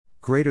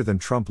Greater than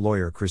Trump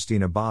lawyer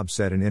Christina Bobb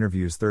said in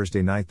interviews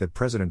Thursday night that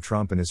President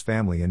Trump and his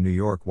family in New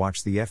York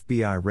watched the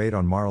FBI raid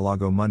on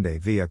Mar-a-Lago Monday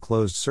via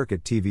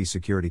closed-circuit TV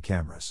security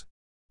cameras.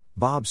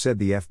 Bobb said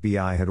the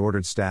FBI had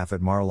ordered staff at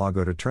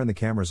Mar-a-Lago to turn the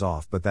cameras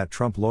off but that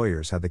Trump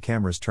lawyers had the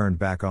cameras turned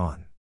back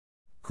on.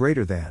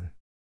 Greater than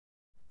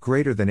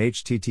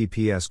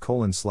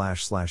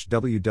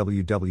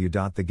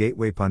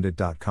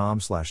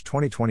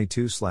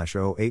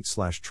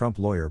https://www.thegatewaypundit.com/2022/08/ Trump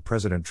lawyer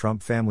President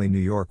Trump family New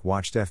York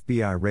watched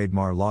FBI raid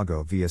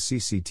Mar-a-Lago via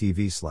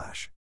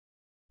CCTV/.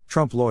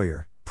 Trump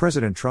lawyer,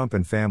 President Trump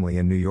and family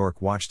in New York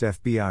watched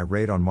FBI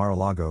raid on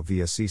Mar-a-Lago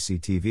via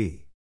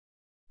CCTV.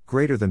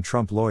 Greater than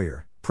Trump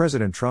lawyer,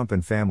 President Trump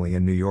and family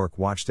in New York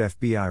watched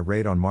FBI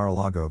raid on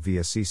Mar-a-Lago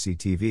via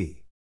CCTV.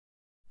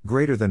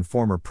 Greater than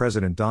former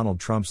President Donald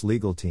Trump's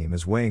legal team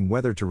is weighing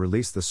whether to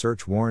release the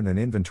search warrant and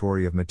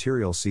inventory of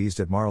material seized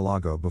at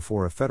Mar-a-Lago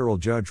before a federal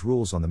judge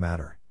rules on the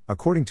matter,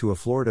 according to a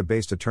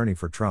Florida-based attorney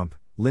for Trump,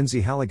 Lindsay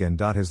Halligan.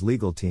 His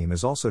legal team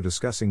is also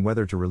discussing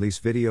whether to release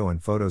video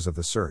and photos of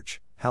the search,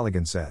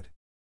 Halligan said.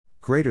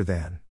 Greater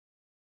than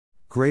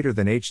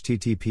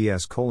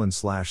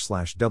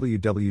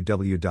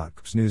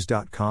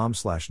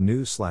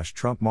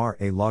https://www.cpsnews.com/news/Trump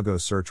Mar-a-Lago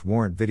search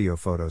warrant video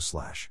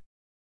photos/.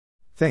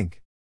 Think.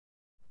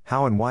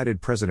 How and why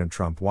did President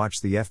Trump watch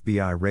the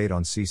FBI raid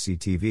on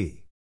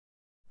CCTV?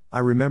 I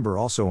remember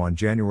also on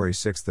January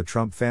 6 the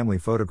Trump family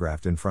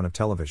photographed in front of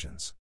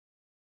televisions.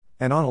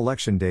 And on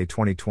Election Day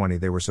 2020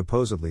 they were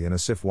supposedly in a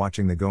SIF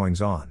watching the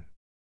goings-on.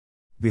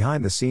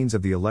 Behind the scenes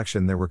of the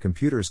election there were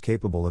computers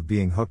capable of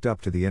being hooked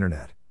up to the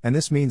internet, and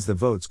this means the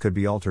votes could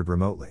be altered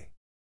remotely.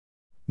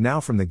 Now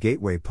from the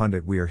Gateway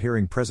Pundit we are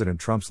hearing President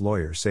Trump's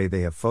lawyers say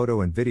they have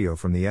photo and video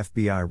from the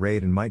FBI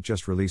raid and might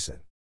just release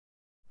it.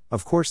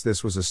 Of course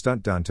this was a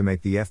stunt done to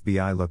make the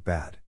FBI look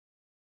bad.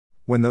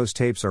 When those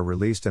tapes are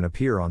released and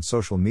appear on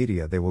social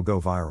media they will go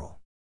viral.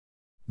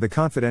 The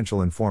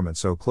confidential informant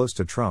so close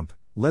to Trump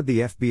led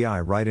the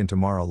FBI right into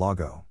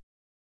Mar-a-Lago.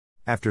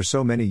 After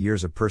so many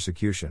years of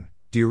persecution,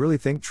 do you really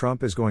think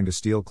Trump is going to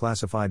steal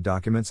classified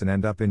documents and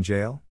end up in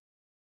jail?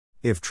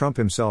 If Trump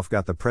himself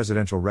got the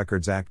Presidential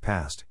Records Act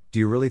passed, do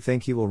you really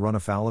think he will run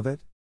afoul of it?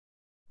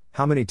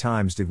 How many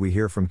times did we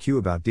hear from Q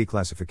about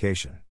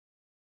declassification?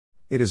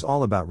 It is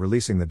all about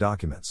releasing the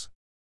documents.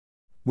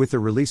 With the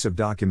release of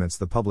documents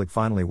the public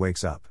finally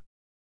wakes up.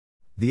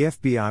 The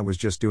FBI was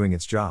just doing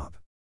its job.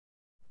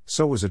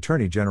 So was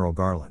Attorney General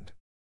Garland.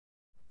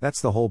 That's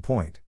the whole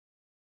point.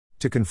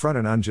 To confront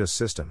an unjust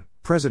system,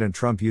 President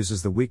Trump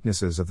uses the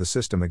weaknesses of the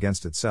system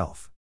against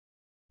itself.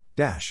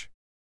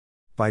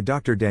 By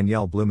Dr.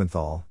 Danielle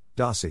Blumenthal,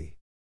 Dossie.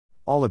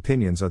 All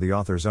opinions are the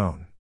author's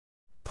own.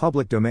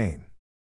 Public domain.